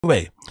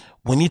Anyway,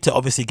 we need to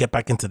obviously get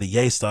back into the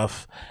Ye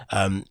stuff.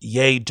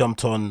 Ye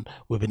jumped on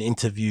with an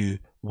interview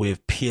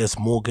with Piers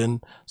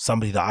Morgan,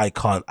 somebody that I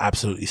can't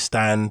absolutely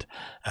stand,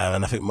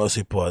 and I think most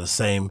people are the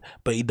same,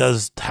 but he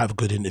does have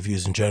good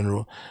interviews in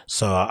general,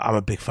 so I'm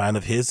a big fan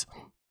of his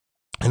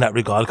in that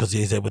regard, because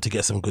he's able to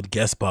get some good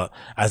guests, but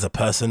as a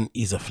person,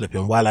 he's a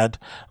flipping wallad.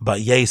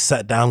 But Ye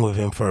sat down with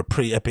him for a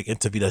pretty epic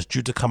interview that's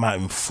due to come out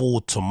in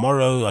full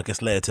tomorrow, I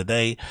guess later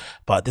today,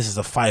 but this is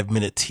a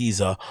 5-minute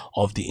teaser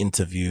of the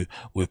interview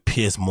with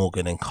Piers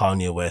Morgan and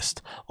Kanye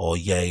West, or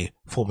Ye,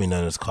 formerly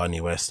known as Kanye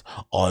West,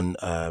 on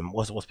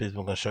what's Piers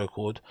Morgan's show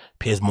called?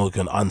 Piers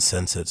Morgan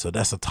Uncensored. So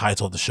that's the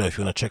title of the show if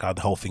you want to check out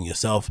the whole thing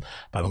yourself.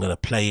 But I'm going to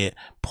play it,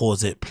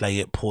 pause it, play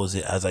it, pause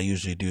it, as I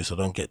usually do, so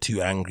don't get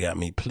too angry at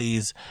me,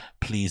 please.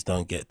 Please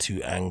don't get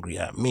too angry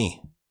at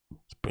me.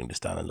 Let's bring this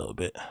down a little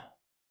bit.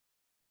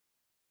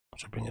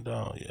 Should I bring it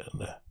down? Yeah,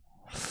 there.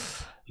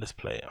 Let's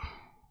play it.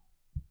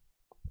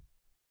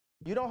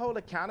 You don't hold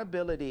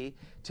accountability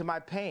to my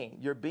pain.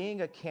 You're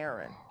being a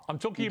Karen. I'm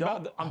talking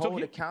about. I'm not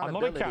a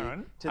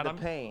Karen. To the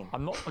pain.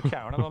 I'm not a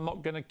Karen, and I'm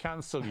not going to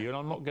cancel you, and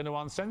I'm not going to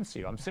uncensor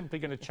you. I'm simply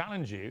going to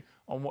challenge you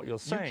on what you're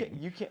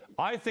saying.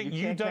 I think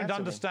you don't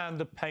understand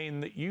the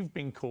pain that you've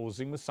been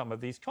causing with some of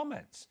these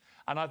comments,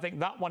 and I think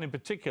that one in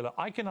particular,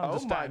 I can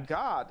understand. Oh my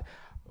God!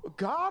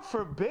 God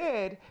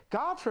forbid!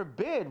 God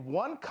forbid!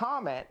 One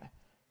comment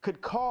could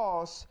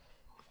cause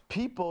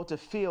people to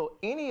feel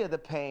any of the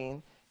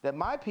pain that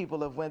my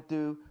people have went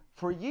through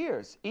for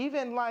years.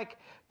 Even like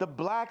the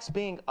blacks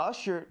being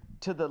ushered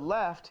to the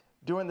left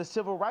during the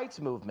civil rights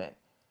movement.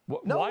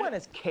 No one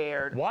has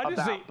cared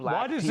about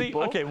black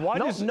people. Okay, why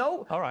does...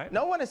 No, all right.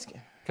 No one is...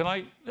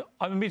 Let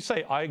me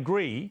say, I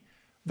agree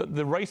that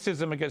the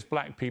racism against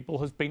black people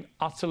has been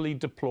utterly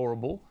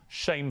deplorable,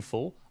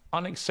 shameful,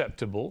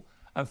 unacceptable,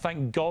 and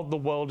thank God the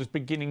world is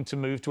beginning to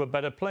move to a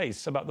better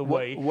place about the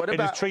way it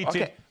has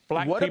treated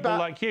black people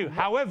like you.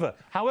 However,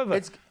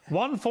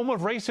 one form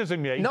of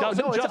racism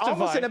doesn't justify... it's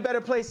almost in a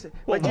better place.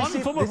 Well, one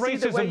form of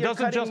racism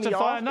doesn't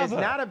justify another.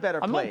 It's not a better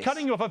place. I'm not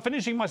cutting you off. I'm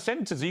finishing my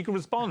sentence so you can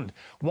respond.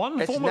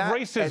 One form of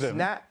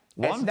racism...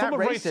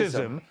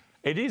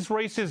 It is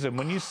racism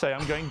when you say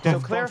I'm going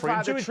deaf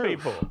for Jewish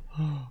people.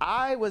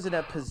 I was in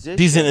a position...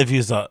 These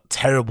interviews are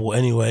terrible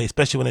anyway,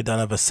 especially when they don't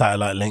have a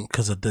satellite link,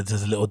 because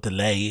there's a little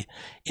delay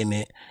in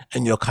it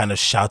and you're kind of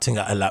shouting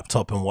at a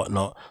laptop and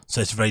whatnot.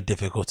 So it's very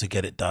difficult to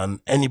get it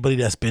done. Anybody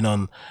that's been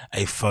on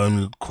a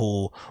phone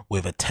call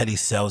with a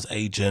telesales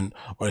agent,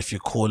 or if you're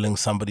calling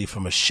somebody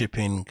from a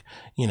shipping,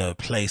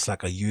 place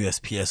like a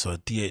USPS or a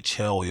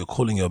DHL, or you're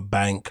calling your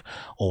bank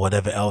or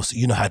whatever else,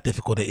 you know how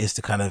difficult it is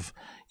to kind of,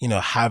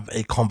 have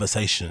a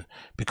conversation,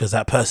 because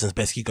that person's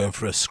basically going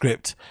through a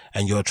script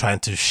and you're trying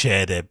to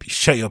share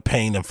your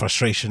pain and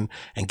frustration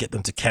and get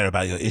them to care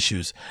about your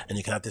issues. And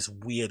you can have this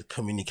weird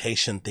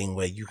communication thing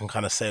where you can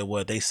kind of say a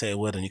word, they say a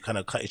word, and you kind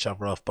of cut each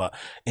other off. But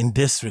in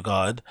this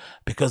regard,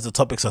 because the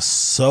topics are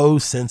so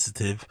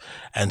sensitive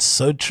and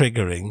so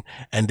triggering,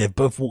 and they've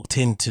both walked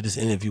into this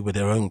interview with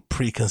their own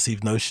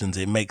preconceived notions,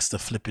 it makes the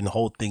flipping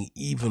whole thing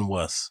even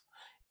worse.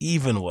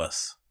 Even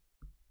worse.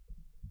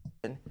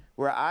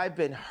 Where I've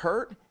been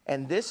hurt,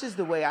 and this is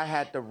the way I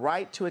had the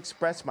right to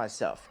express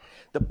myself.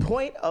 The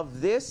point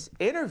of this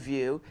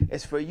interview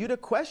is for you to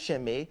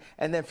question me,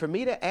 and then for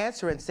me to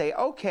answer and say,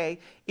 okay,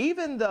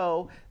 even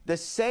though the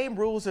same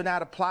rules are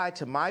not applied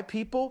to my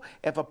people,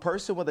 if a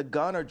person with a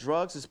gun or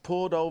drugs is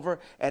pulled over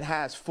and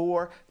has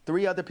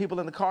 3 other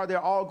people in the car,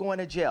 they're all going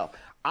to jail.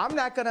 I'm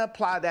not going to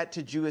apply that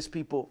to Jewish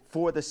people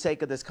for the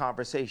sake of this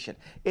conversation.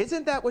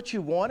 Isn't that what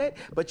you wanted?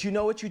 But you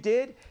know what you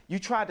did? You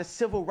tried to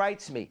civil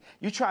rights me.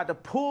 You tried to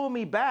pull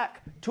me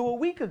back to a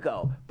week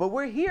ago. But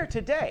we're here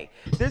today.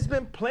 There's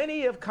been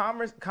plenty of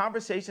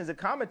conversations and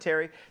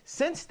commentary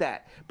since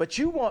that. But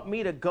you want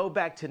me to go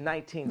back to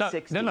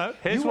 1960. No.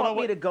 You want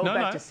me to go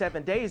back to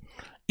 7 days.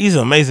 He's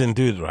an amazing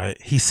dude, right?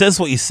 He says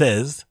what he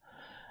says,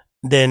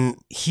 then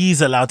he's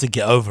allowed to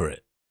get over it.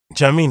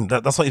 Do you know what I mean?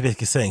 That's what he's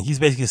basically saying. He's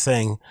basically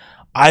saying,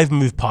 I've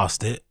moved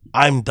past it.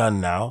 I'm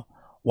done now.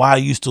 Why are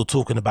you still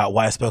talking about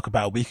what I spoke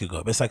about a week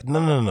ago? But it's like,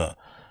 no.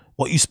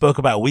 What you spoke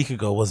about a week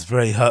ago was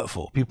very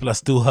hurtful. People are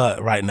still hurt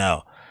right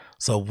now.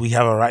 So we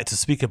have a right to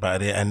speak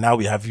about it. And now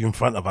we have you in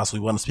front of us. We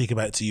want to speak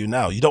about it to you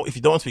now. If you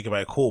don't want to speak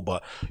about it, cool,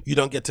 but you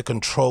don't get to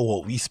control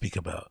what we speak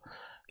about.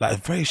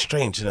 Like, very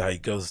strange, how he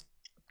goes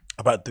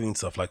about doing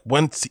stuff. Like,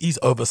 when he's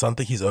over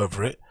something, he's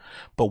over it.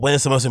 But when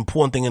it's the most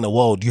important thing in the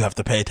world, you have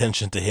to pay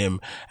attention to him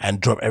and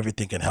drop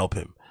everything and help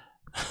him.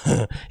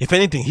 If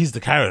anything, he's the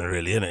Karen,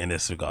 really, in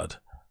this regard.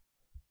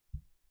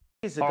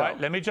 All right,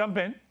 let me jump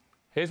in.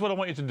 Here's what I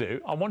want you to do.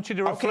 I want you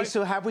to reflect. Okay,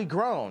 so have we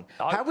grown?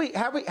 Have we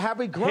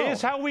grown?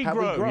 Here's how we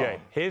grow. Yeah,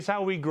 here's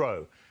how we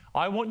grow.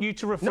 I want you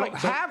to reflect. No,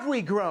 have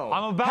we grown?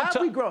 Have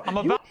we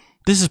grown?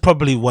 This is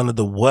probably one of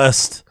the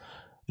worst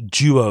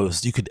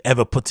duos you could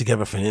ever put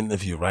together for an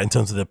interview, right? In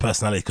terms of their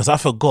personality, because I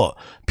forgot,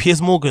 Piers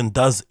Morgan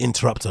does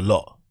interrupt a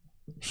lot.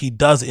 He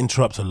does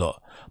interrupt a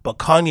lot. But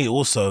Kanye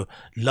also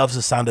loves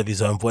the sound of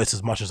his own voice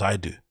as much as I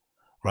do,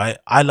 right?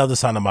 I love the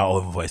sound of my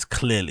own voice,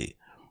 clearly.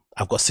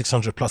 I've got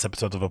 600 plus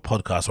episodes of a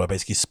podcast where I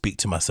basically speak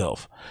to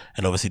myself,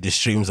 and obviously the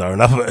streams are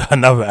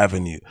another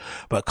avenue.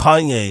 But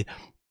Kanye,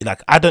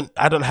 like, I don't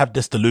have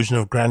this delusion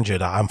of grandeur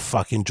that I'm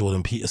fucking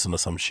Jordan Peterson or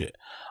some shit.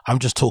 I'm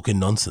just talking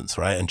nonsense,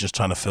 right? And just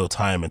trying to fill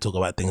time and talk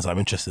about things I'm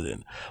interested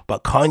in.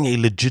 But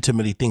Kanye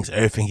legitimately thinks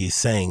everything he's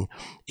saying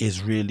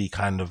is really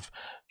kind of,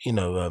 you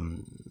know,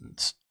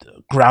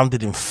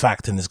 grounded in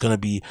fact, and there's going to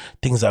be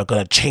things that are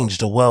going to change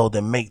the world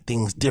and make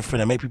things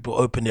different and make people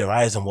open their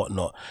eyes and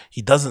whatnot.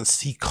 He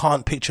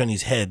can't picture in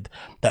his head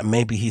that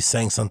maybe he's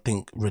saying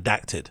something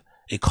redacted.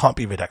 It can't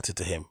be redacted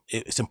to him.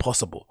 It's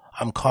impossible.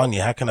 I'm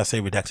Kanye. How can I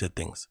say redacted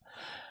things?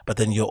 But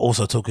then you're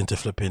also talking to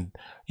flipping,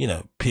 you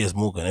know, Piers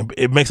Morgan.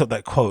 It makes up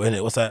that quote,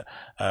 innit? What's that?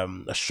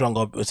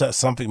 Was that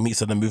something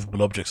meets an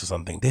immovable objects or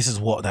something? This is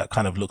what that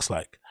kind of looks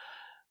like.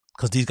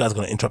 Because these guys are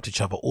going to interrupt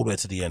each other all the way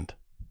to the end.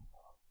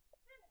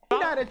 You're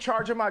not in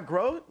charge of my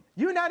growth.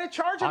 You're not in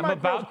charge of my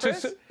growth,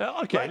 Chris.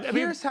 Okay, let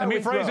me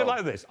phrase it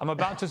like this. I'm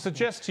about to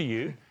suggest to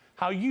you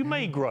how you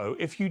may grow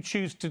if you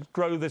choose to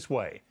grow this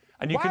way.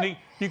 And you can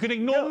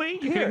ignore me.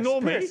 You can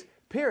ignore me.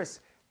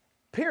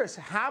 Piers,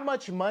 how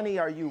much money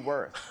are you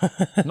worth?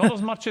 Not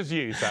as much as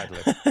you, sadly.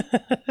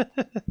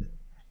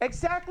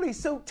 Exactly.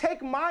 So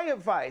take my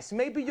advice.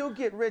 Maybe you'll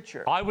get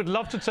richer. I would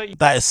love to take.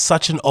 That is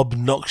such an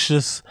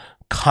obnoxious,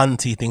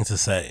 cunty thing to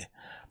say.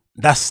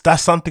 That's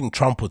something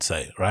Trump would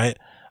say, right?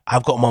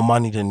 I've got more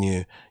money than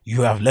you.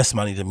 You have less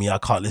money than me. I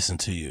can't listen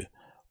to you.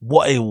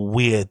 What a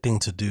weird thing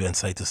to do and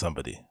say to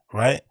somebody,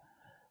 right?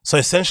 So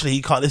essentially,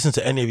 he can't listen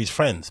to any of his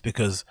friends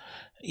because,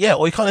 yeah,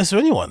 or he can't listen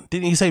to anyone.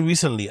 Didn't he say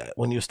recently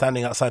when you were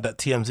standing outside that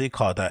TMZ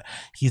car that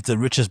he's the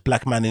richest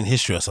black man in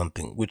history or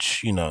something?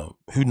 Which, you know,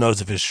 who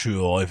knows if it's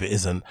true or if it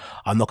isn't.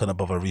 I'm not going to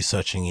bother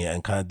researching it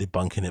and kind of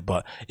debunking it,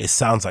 but it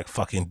sounds like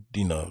fucking,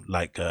 you know,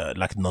 like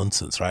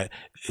nonsense, right?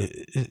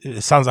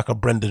 It sounds like a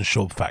Brendan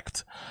Schaub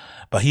fact.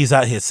 But he's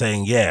out here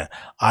saying, yeah,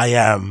 I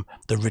am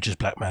the richest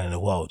black man in the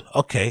world.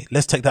 Okay,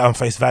 let's take that on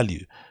face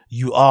value.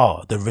 You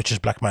are the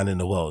richest black man in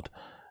the world.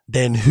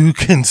 Then who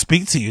can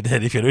speak to you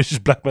then if you're the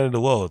richest black man in the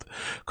world?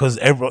 Because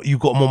you've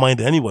got more money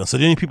than anyone. So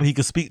the only people he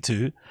can speak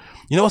to,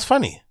 you know what's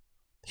funny?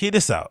 Hear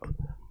this out.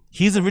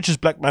 He's the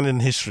richest black man in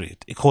history,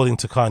 according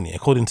to Kanye,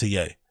 according to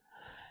Ye.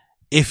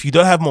 If you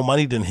don't have more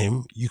money than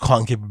him, you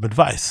can't give him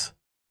advice.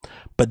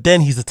 But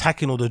then he's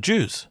attacking all the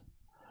Jews.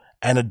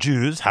 And the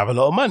Jews have a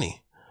lot of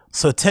money.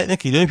 So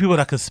technically, the only people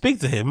that can speak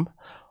to him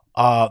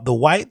are the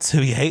whites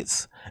who he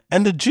hates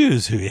and the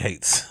Jews who he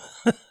hates.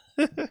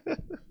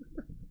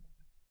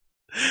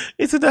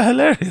 Isn't that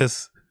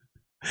hilarious?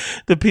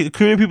 The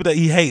Korean people that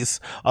he hates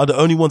are the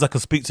only ones that can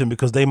speak to him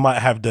because they might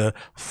have the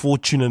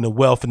fortune and the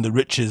wealth and the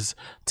riches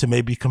to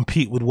maybe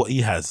compete with what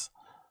he has.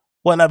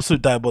 What an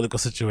absolute diabolical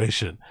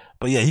situation.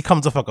 But yeah, he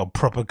comes off like a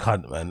proper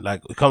cunt, man.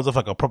 Like, he comes off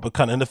like a proper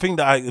cunt. And the thing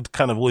that it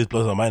kind of always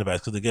blows my mind about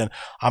is because, again,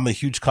 I'm a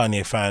huge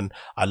Kanye fan.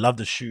 I love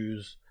the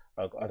shoes.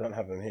 I don't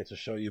have them here to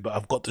show you, but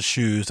I've got the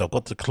shoes. I've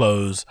got the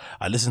clothes.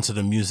 I listen to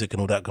the music and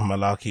all that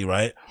malarkey,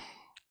 right?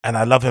 And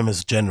I love him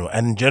as general.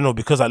 And in general,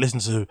 because I listen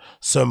to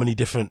so many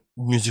different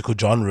musical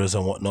genres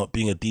and whatnot,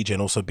 being a DJ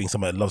and also being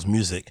somebody that loves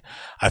music,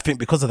 I think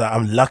because of that,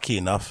 I'm lucky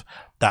enough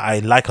that I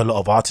like a lot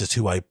of artists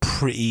who are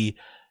pretty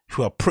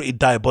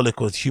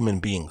diabolical as human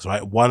beings,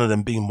 right? One of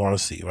them being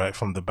Morrissey, right?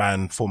 From the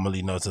band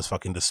formerly known as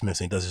fucking The Smiths,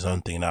 and he does his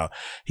own thing now.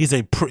 He's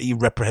a pretty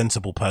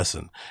reprehensible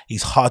person.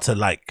 He's hard to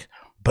like,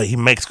 but he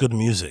makes good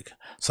music.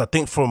 So I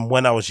think from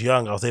when I was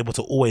young, I was able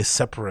to always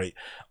separate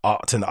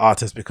art and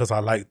artists because I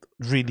like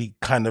really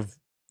kind of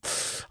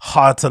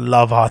hard to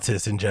love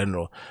artists in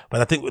general.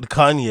 But I think with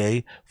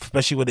Kanye,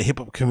 especially with the hip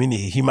hop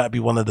community, he might be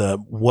one of the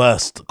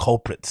worst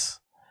culprits.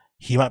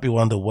 He might be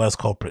one of the worst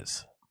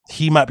culprits.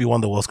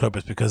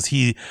 Because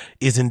he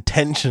is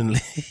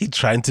intentionally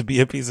trying to be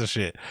a piece of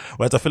shit.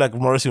 Whereas I feel like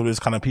Morrissey and those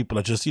kind of people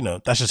are just, you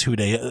know, that's just who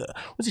they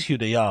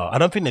are. I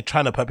don't think they're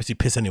trying to purposely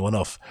piss anyone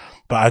off,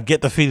 but I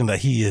get the feeling that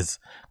he is,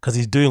 because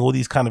he's doing all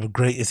these kind of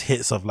greatest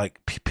hits of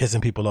like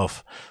pissing people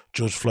off.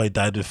 George Floyd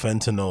died with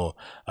fentanyl.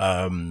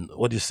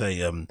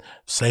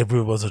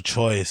 Slavery was a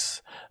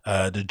choice.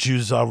 The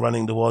Jews are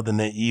running the world and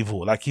they're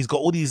evil. Like, he's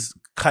got all these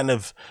kind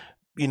of,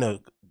 you know,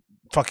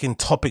 fucking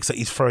topics that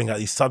he's throwing at,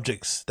 these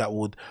subjects that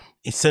would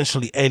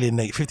essentially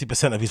alienate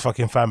 50% of his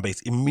fucking fan base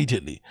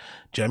immediately.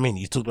 Do you know what I mean?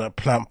 He's talking about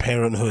Planned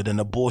Parenthood and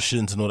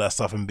abortions and all that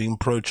stuff and being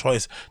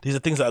pro-choice. These are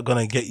things that are going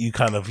to get you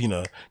kind of, you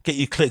know, get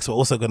you clicks, but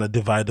also going to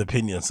divide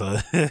opinion. So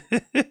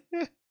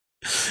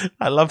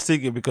I love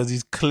seeing it because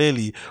he's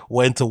clearly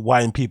wanting to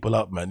wind people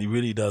up, man. He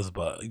really does,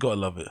 but you got to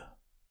love it.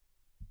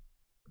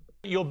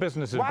 Your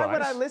business advice. Why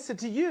would I listen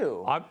to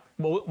you?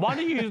 Well, why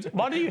don't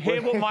you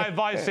hear what my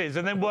advice is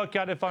and then work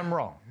out if I'm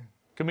wrong?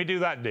 Can we do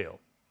that deal?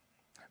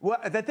 Well,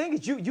 the thing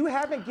is, you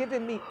haven't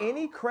given me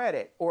any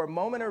credit or a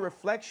moment of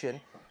reflection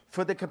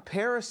for the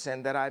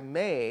comparison that I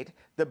made,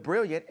 the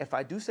brilliant, if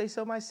I do say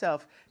so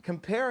myself,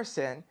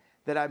 comparison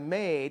that I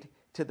made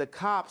to the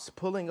cops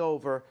pulling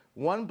over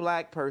one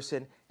black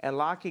person and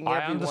locking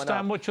everyone up. I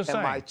understand what you're saying.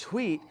 And my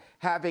tweet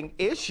having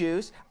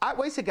issues.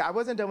 Wait a second, I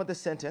wasn't done with the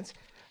sentence.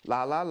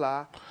 La, la,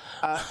 la.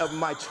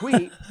 My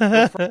tweet...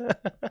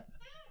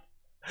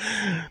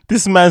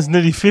 This man's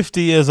nearly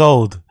 50 years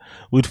old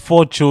with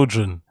 4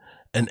 children,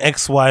 an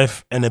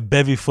ex-wife and a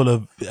bevy full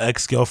of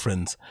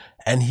ex-girlfriends,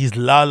 and he's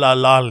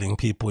la-la-la-ling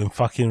people in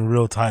fucking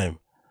real time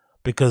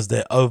because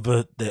they're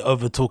over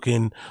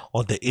talking,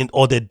 or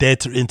they're there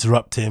to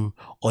interrupt him,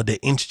 or they're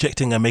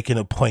interjecting and making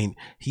a point.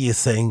 He is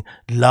saying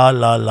la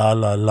la la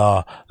la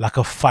la like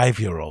a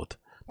 5-year-old.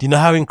 Do you know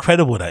how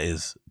incredible that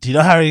is? Do you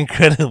know how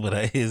incredible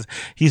that is?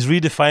 He's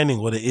redefining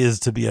what it is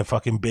to be a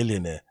fucking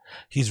billionaire.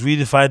 He's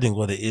redefining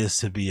what it is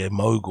to be a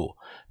mogul.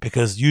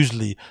 Because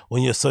usually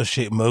when you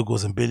associate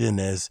moguls and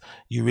billionaires,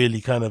 you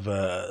really kind of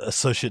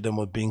associate them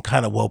with being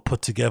kind of well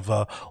put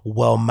together,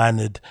 well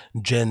mannered,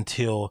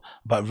 genteel,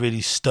 but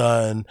really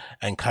stern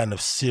and kind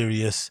of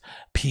serious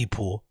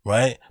people,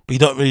 right? But you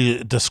don't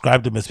really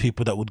describe them as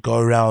people that would go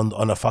around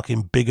on a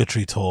fucking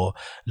bigotry tour,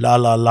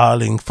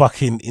 la-la-la-ling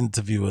fucking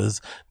interviewers,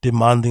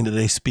 demanding that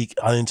they speak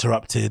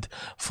uninterrupted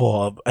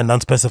for an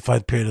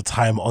unspecified period of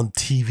time on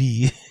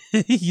TV.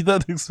 You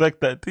don't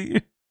expect that, do you?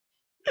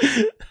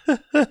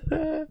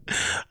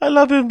 I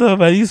love him though,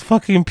 man. He's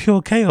fucking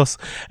pure chaos.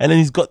 And then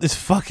he's got this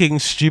fucking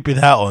stupid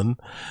hat on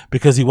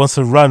because he wants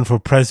to run for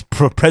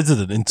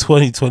president in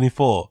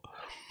 2024.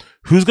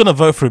 Who's gonna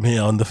vote for him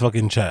here on the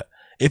fucking chat?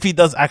 If he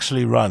does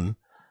actually run,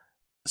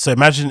 so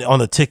imagine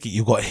on a ticket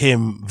you've got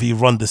him v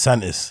Ron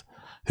DeSantis.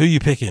 Who are you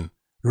picking?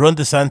 Ron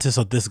DeSantis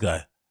or this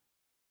guy?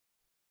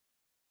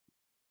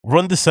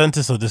 Ron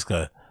DeSantis or this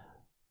guy?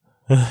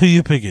 Who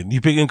you picking?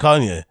 You picking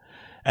Kanye?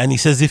 And he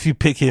says if you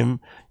pick him,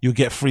 you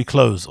get free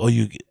clothes, or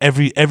you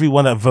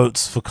everyone that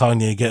votes for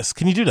Kanye gets.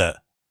 Can you do that?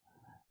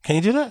 Can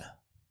you do that?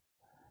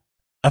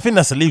 I think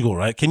that's illegal,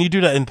 right? Can you do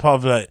that in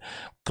part of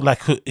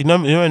like you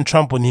know in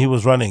Trump when he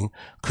was running?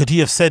 Could he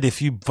have said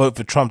if you vote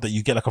for Trump that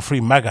you get like a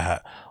free MAGA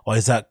hat, or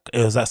is that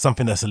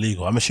something that's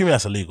illegal? I'm assuming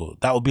that's illegal.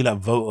 That would be like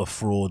voter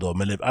fraud or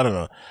I don't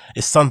know.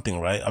 It's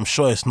something, right? I'm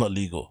sure it's not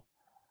legal.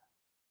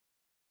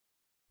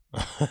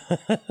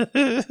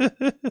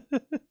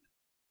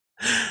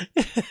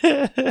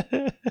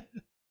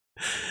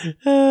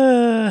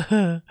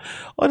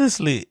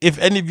 Honestly, if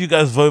any of you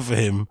guys vote for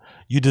him,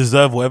 you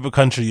deserve whatever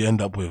country you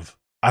end up with.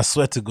 I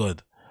swear to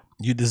God,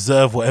 you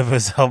deserve whatever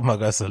is. Oh my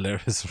God, that's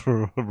hilarious,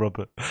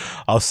 Robert.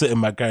 I'll sit in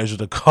my garage with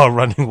the car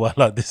running while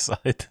I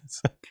decide.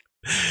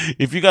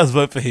 If you guys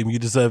vote for him, you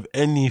deserve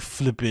any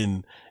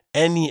flipping,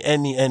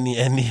 anything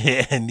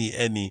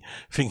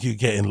you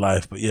get in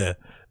life. But yeah,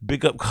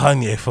 big up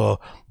Kanye for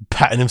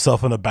patting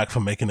himself on the back for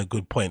making a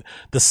good point.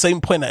 The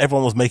same point that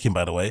everyone was making,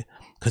 by the way,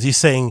 because he's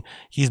saying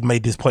he's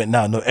made this point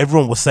now. No,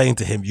 everyone was saying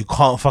to him, you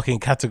can't fucking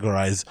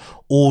categorize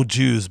all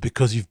Jews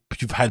because you've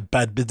had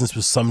bad business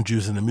with some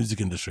Jews in the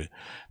music industry.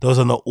 Those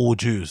are not all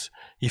Jews.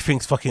 He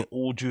thinks fucking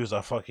all Jews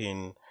are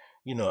fucking,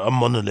 you know, a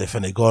monolith,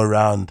 and they go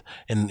around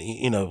and,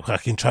 you know,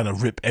 fucking trying to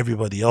rip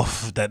everybody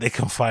off that they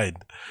can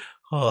find.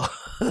 Oh.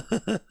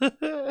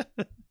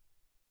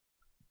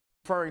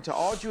 Referring to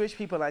all Jewish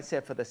people, I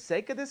said, for the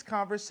sake of this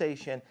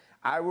conversation,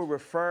 I will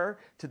refer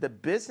to the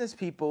business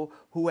people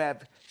who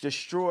have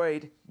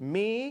destroyed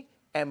me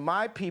and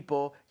my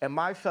people and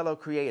my fellow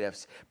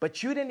creatives.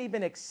 But you didn't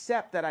even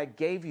accept that I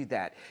gave you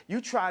that.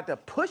 You tried to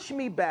push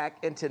me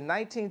back into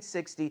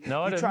 1960.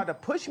 No, I didn't. You tried to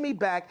push me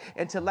back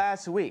into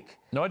last week.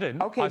 No, I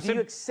didn't. Okay, do you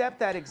accept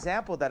that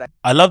example that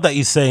I love that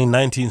he's saying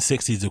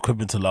 1960 is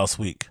equivalent to last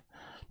week.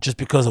 Just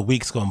because a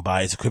week's gone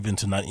by is equivalent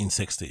to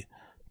 1960.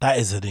 That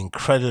is an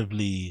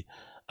incredibly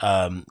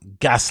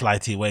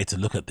gaslighty way to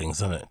look at things,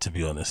 isn't it, to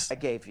be honest? I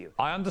gave you?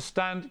 I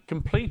understand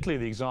completely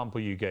the example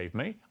you gave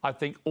me. I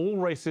think all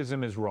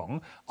racism is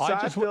wrong. So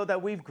I feel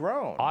that we've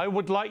grown. I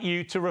would like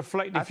you to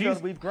reflect. I feel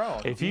we've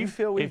grown. If you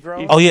feel we've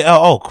grown. Oh yeah.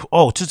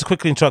 Oh, just to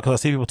quickly interrupt,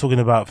 because I see people talking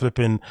about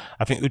flipping.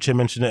 I think Uche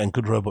mentioned it and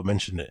Good Robot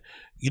mentioned it.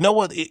 You know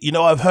what? You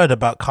know, I've heard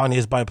about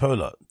Kanye's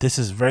bipolar. This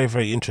is very,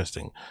 very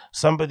interesting.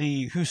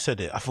 Somebody who said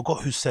it, I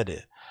forgot who said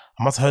it.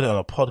 I must have heard it on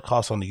a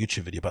podcast, on a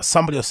YouTube video, but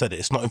somebody else said it.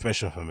 It's not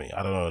information for me.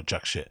 I don't know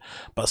jack shit.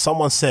 But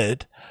someone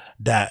said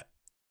that,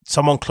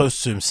 someone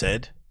close to him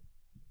said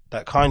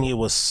that Kanye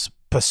was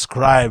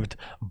prescribed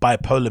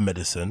bipolar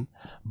medicine,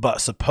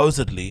 but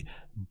supposedly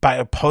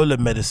bipolar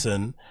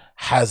medicine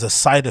has a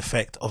side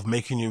effect of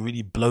making you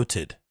really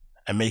bloated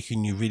and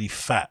making you really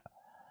fat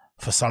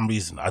for some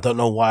reason. I don't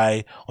know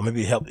why, or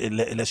maybe it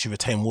lets you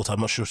retain water.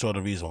 I'm not sure what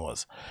the reason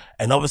was.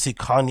 And obviously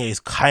Kanye is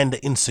kind of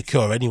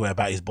insecure anyway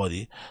about his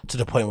body, to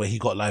the point where he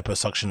got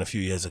liposuction a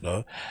few years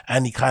ago,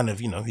 and he kind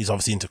of, you know, he's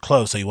obviously into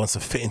clothes, so he wants to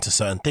fit into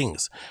certain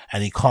things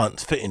and he can't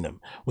fit in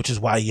them, which is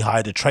why he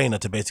hired a trainer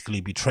to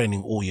basically be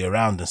training all year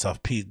round and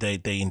stuff, day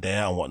in, day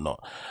out and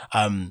whatnot.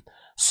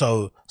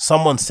 So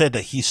someone said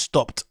that he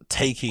stopped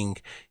taking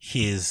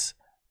his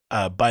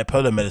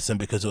bipolar medicine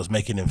because it was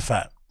making him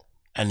fat,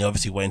 and he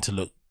obviously went to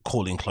look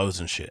cool in clothes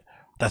and shit.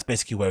 That's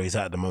basically where he's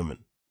at the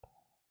moment.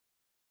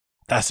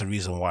 That's the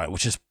reason why,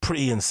 which is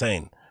pretty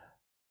insane.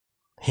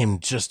 Him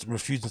just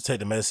refusing to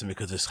take the medicine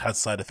because it had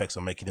side effects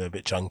on making him a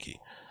bit chunky.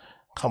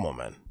 Come on,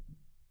 man.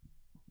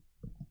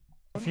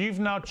 If you've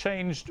now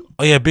changed.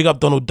 Oh yeah, big up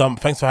Donald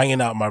Dump. Thanks for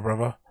hanging out, my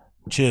brother.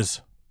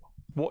 Cheers.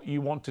 what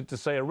you wanted to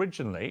say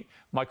originally.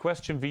 My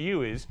question for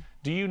you is,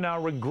 do you now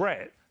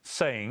regret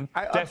saying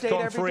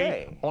DEFCON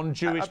 3 on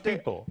Jewish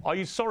people? Are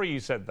you sorry you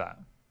said that?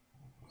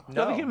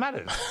 No. I don't think it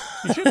matters.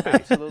 You should be.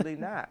 Absolutely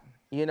not.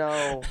 You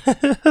know,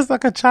 it's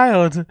like a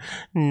child.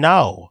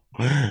 No.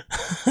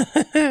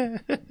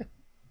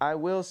 I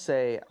will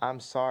say I'm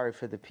sorry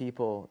for the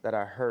people that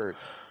are hurt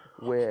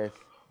with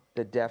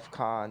the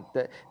DEFCON,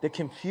 the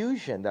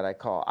confusion that I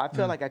call. I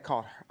feel like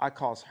I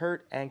cause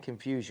hurt and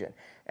confusion.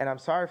 And I'm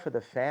sorry for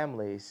the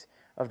families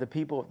of the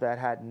people that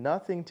had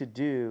nothing to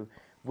do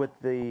with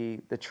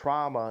the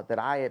trauma that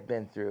I had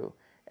been through,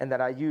 and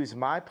that I use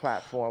my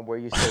platform where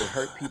you say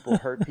hurt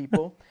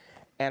people.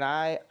 And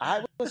I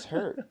was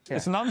hurt.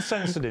 It's an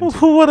uncensored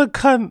interview. What a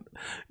cunt.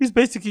 He's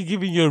basically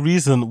giving you a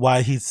reason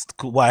why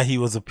he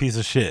was a piece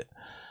of shit.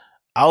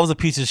 I was a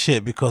piece of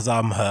shit because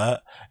I'm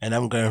hurt and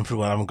I'm going through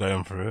what I'm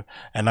going through.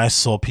 And I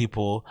saw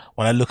people,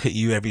 when I look at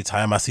you every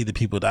time, I see the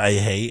people that I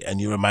hate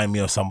and you remind me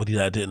of somebody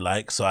that I didn't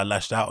like. So I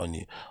lashed out on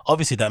you.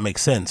 Obviously that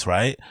makes sense,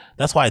 right?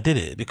 That's why I did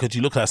it, because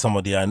you look like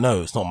somebody I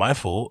know. It's not my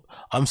fault.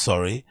 I'm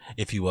sorry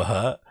if you were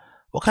hurt.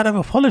 What kind of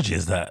apology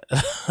is that?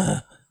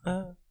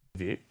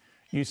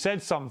 You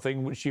said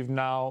something which you've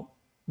now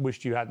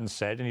wished you hadn't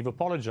said, and you've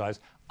apologized.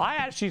 I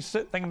actually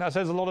think that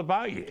says a lot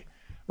about you.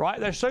 Right?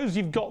 That shows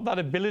you've got that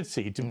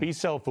ability to be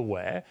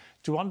self-aware,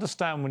 to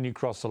understand when you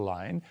cross a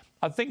line.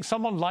 I think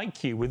someone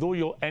like you, with all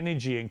your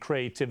energy and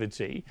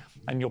creativity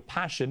and your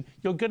passion,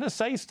 you're going to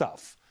say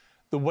stuff.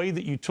 The way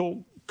that you talk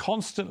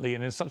constantly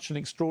and in such an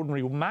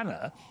extraordinary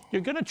manner,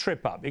 you're going to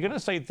trip up. You're going to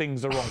say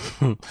things are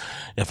wrong.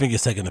 I think you're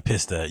taking a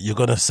piss there. You're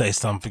going to say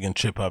something and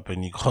trip up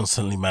and you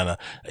constantly manner.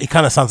 It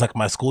kind of sounds like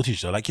my school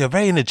teacher. Like, you're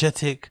very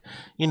energetic.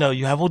 You know,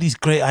 you have all these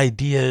great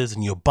ideas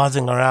and you're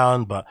buzzing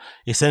around. But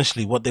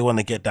essentially what they want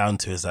to get down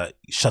to is that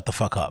shut the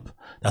fuck up.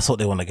 That's what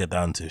they want to get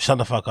down to. Shut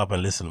the fuck up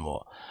and listen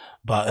more.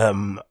 But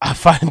I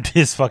find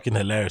this fucking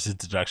hilarious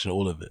interaction,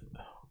 all of it.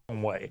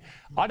 Way.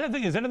 I don't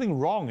think there's anything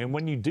wrong in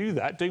when you do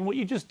that, doing what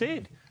you just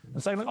did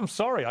and saying, look, I'm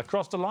sorry, I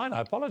crossed a line, I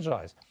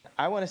apologize.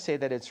 I want to say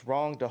that it's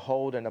wrong to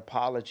hold an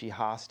apology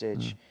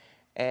hostage,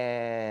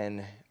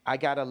 and I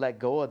got to let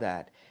go of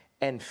that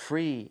and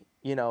free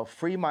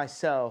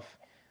myself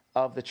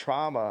of the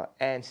trauma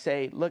and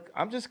say, look,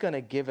 I'm just going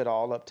to give it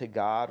all up to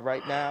God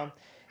right now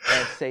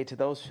and say to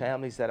those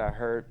families that are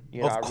hurt, I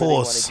really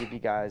want to give you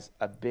guys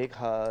a big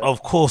hug.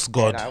 Of course,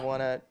 God. And I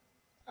want to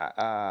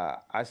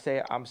I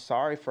say I'm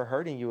sorry for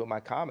hurting you with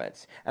my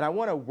comments, and I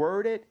want to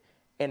word it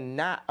in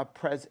not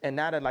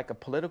in like a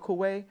political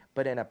way,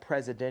 but in a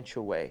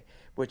presidential way,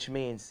 which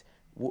means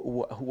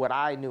what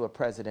I knew a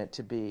president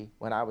to be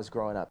when I was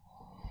growing up.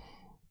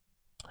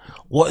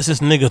 What is this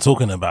nigga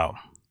talking about?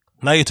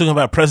 Now you're talking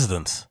about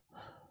presidents.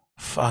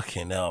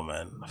 Fucking hell,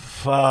 man.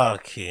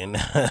 Fucking.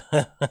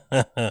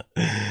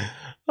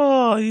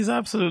 Oh, he's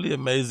absolutely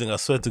amazing. I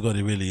swear to God,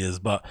 he really is.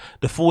 But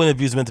the full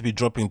interview is meant to be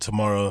dropping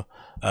tomorrow,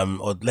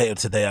 or later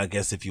today, I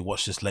guess. If you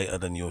watch this later,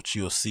 then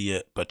you'll see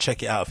it. But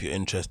check it out if you're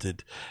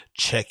interested.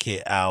 Check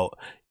it out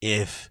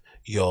if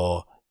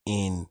you're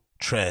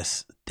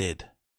interested.